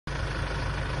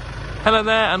Hello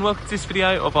there and welcome to this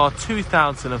video of our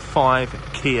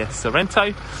 2005 Kia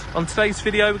Sorento. On today's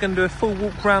video we're going to do a full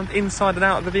walk around inside and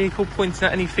out of the vehicle, pointing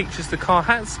out any features the car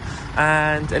has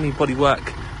and any bodywork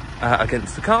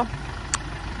against the car.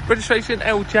 Registration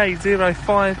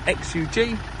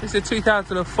LJ05XUG. This is a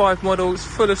 2005 model, it's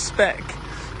full of spec.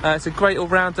 It's a great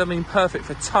all-rounder, perfect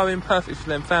for towing, perfect for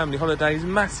them family holidays,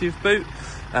 massive boot,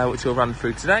 which we'll run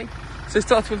through today. So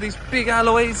starting with these big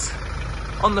alloys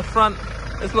on the front.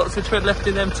 There's lots of tread left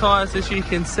in them tyres, as you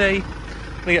can see.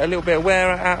 We get a little bit of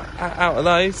wear out of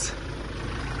those.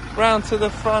 Round to the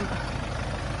front,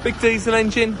 big diesel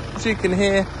engine, as you can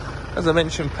hear. As I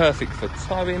mentioned, perfect for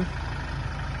towing.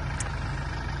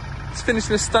 It's finished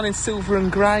in a stunning silver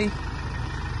and grey.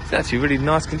 It's actually really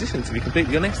nice condition, to be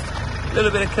completely honest. A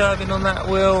little bit of curving on that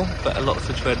wheel, but lots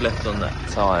of tread left on that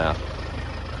tyre.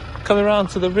 Coming around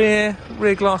to the rear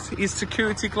glass is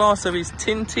security glass, so it's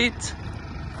tinted.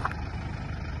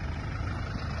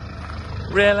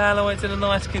 Rear alloys in a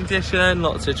nice condition,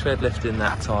 lots of tread left in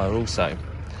that tyre also.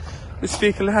 This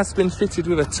vehicle has been fitted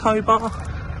with a tow bar,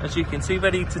 as you can see,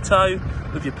 ready to tow,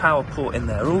 with your power port in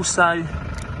there also,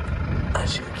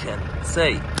 as you can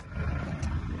see.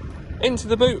 Into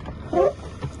the boot.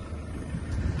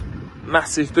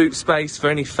 Massive boot space for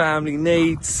any family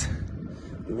needs,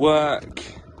 work,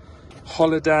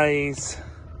 holidays,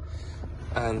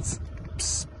 and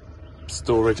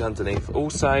storage underneath.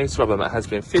 Also, this rubber mat has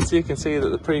been fitted. You can see that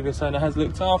the previous owner has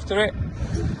looked after it.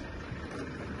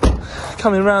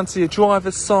 Coming round to your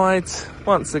driver's side,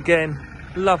 once again,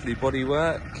 lovely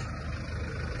bodywork,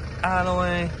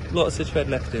 alloy, lots of tread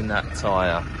left in that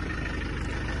tyre.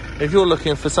 If you're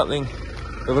looking for something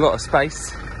with a lot of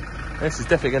space, this is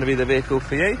definitely going to be the vehicle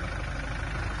for you.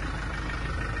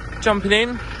 Jumping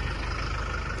in,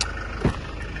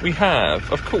 we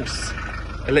have, of course,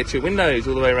 electric windows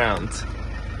all the way around.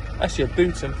 Actually a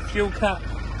boot and fuel cap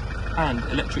and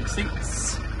electric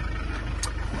seats.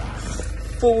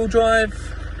 Four-wheel drive,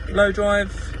 low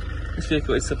drive. This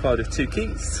vehicle is supplied with 2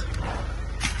 keys.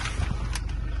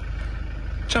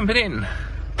 Jumping in.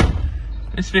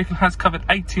 This vehicle has covered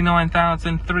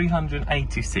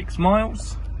 89,386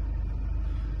 miles.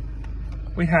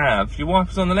 We have your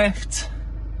wipers on the left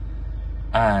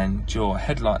and your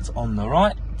headlights on the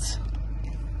right.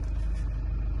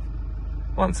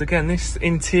 Once again, this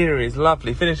interior is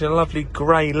lovely, finished in a lovely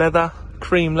grey leather,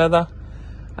 cream leather,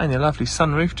 and your lovely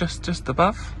sunroof just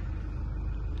above.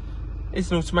 It's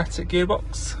an automatic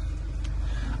gearbox.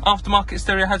 Aftermarket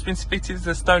stereo has been fitted as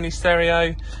a Stony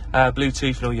stereo,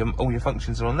 Bluetooth, and all your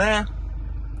functions are on there.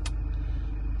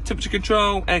 Temperature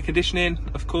control, air conditioning,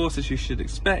 of course, as you should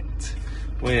expect,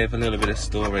 with a little bit of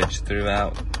storage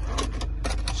throughout,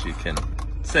 as you can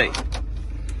see.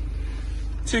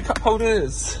 2 cup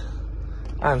holders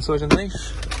and storage underneath,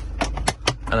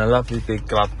 and a lovely big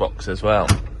glove box as well.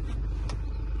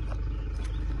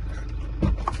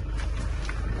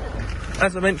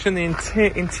 As I mentioned, the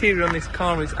interior on this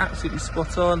car is absolutely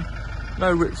spot on.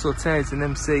 No rips or tears in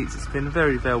them seats. It's been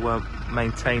very well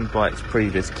maintained by its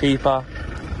previous keeper.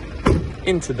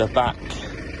 Into the back,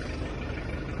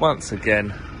 once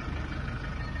again,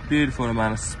 beautiful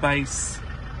amount of space,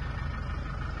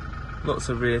 lots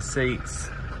of rear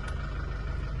seats.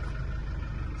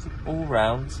 All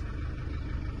round,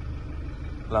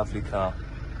 lovely car.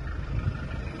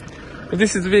 If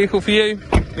this is the vehicle for you,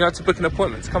 you have to book an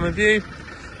appointment to come and view.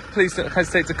 Please don't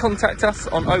hesitate to contact us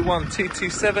on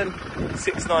 01227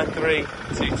 693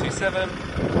 227.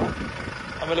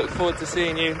 And we look forward to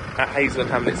seeing you at Hazel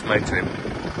and Hamlet's Motoring.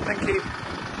 Thank you.